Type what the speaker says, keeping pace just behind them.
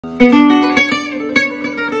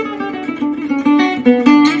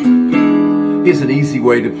is an easy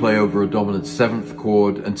way to play over a dominant 7th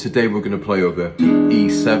chord, and today we're going to play over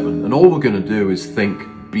E7. And all we're going to do is think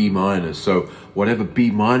B minor. So whatever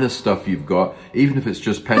B minor stuff you've got, even if it's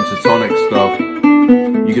just pentatonic stuff,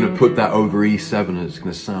 you're going to put that over E7 and it's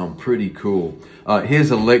going to sound pretty cool.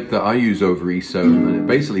 Here's a lick that I use over E7, and it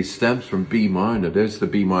basically stems from B minor. There's the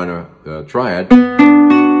B minor triad,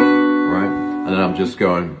 right? And then I'm just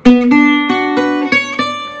going.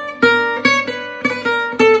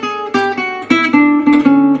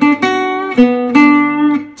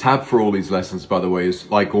 Tab for all these lessons, by the way, is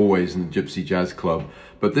like always in the Gypsy Jazz Club,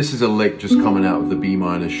 but this is a lick just coming out of the B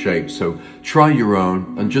minor shape. So try your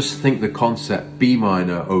own and just think the concept B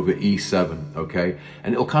minor over E7, okay?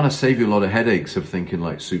 And it'll kind of save you a lot of headaches of thinking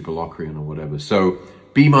like super Locrian or whatever. So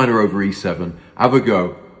B minor over E7, have a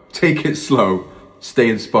go, take it slow, stay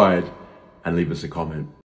inspired, and leave us a comment.